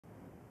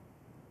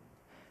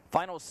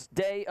Final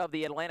day of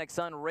the Atlantic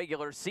Sun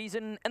regular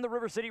season and the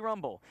River City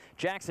Rumble.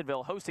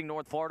 Jacksonville hosting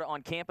North Florida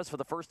on campus for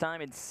the first time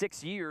in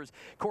 6 years.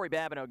 Corey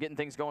Babineau getting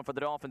things going for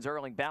the Dolphins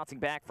early, bouncing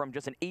back from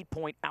just an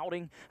 8-point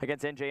outing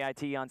against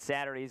NJIT on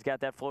Saturday. He's got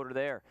that floater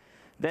there.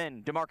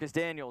 Then DeMarcus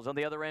Daniels on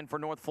the other end for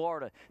North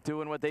Florida,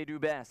 doing what they do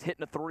best,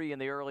 hitting a three in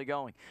the early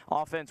going.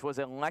 Offense was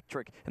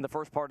electric in the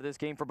first part of this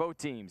game for both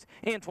teams.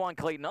 Antoine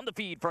Clayton on the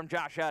feed from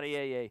Josh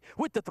Adiaye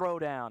with the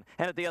throwdown.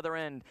 And at the other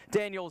end,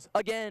 Daniels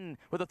again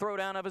with a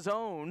throwdown of his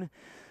own.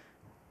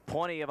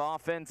 Plenty of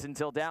offense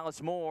until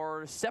Dallas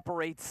Moore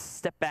separates,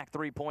 step back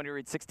three-pointer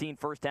at 16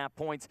 first-half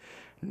points.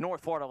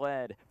 North Florida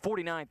led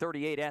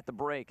 49-38 at the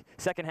break.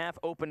 Second half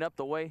opened up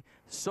the way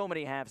so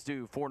many halves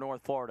do for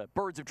North Florida.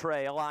 Birds of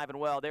Trey alive and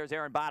well. There's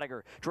Aaron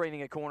Bodiger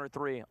draining a corner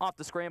three. Off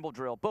the scramble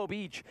drill. Bo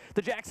Beach,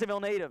 the Jacksonville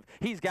native,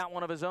 he's got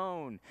one of his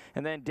own.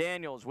 And then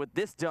Daniels with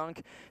this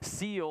dunk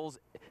seals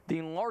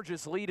the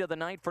largest lead of the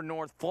night for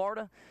North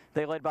Florida.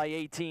 They led by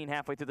 18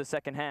 halfway through the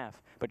second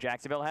half. But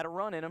Jacksonville had a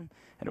run in them,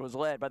 and it was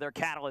led by their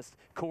catalyst,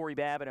 Corey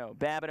Babineau.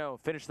 Babineau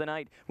finished the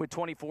night with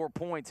 24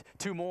 points,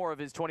 2 more of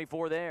his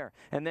 24 there.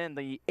 And then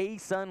the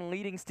ASUN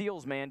leading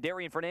steals man,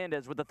 Darian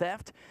Fernandez with the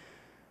theft.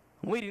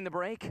 Leading the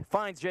break,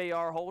 finds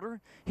J.R.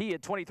 Holder. He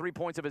had 23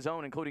 points of his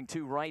own, including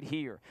 2 right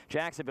here.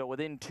 Jacksonville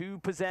within 2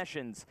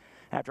 possessions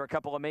after a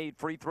couple of made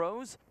free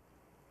throws.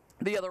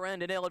 The other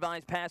end, an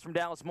ill-advised pass from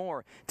Dallas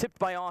Moore, tipped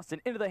by Austin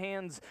into the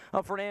hands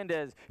of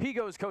Fernandez. He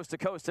goes coast to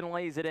coast and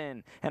lays it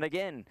in. And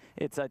again,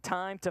 it's a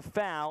time to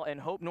foul and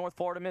hope North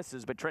Florida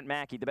misses. But Trent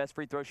Mackey, the best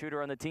free throw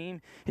shooter on the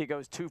team, he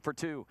goes 2 for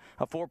 2.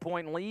 A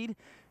 4-point lead.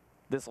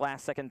 This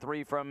last second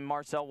three from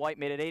Marcel White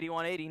made it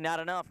 81-80. Not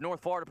enough. North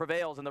Florida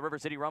prevails in the River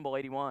City Rumble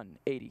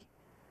 81-80.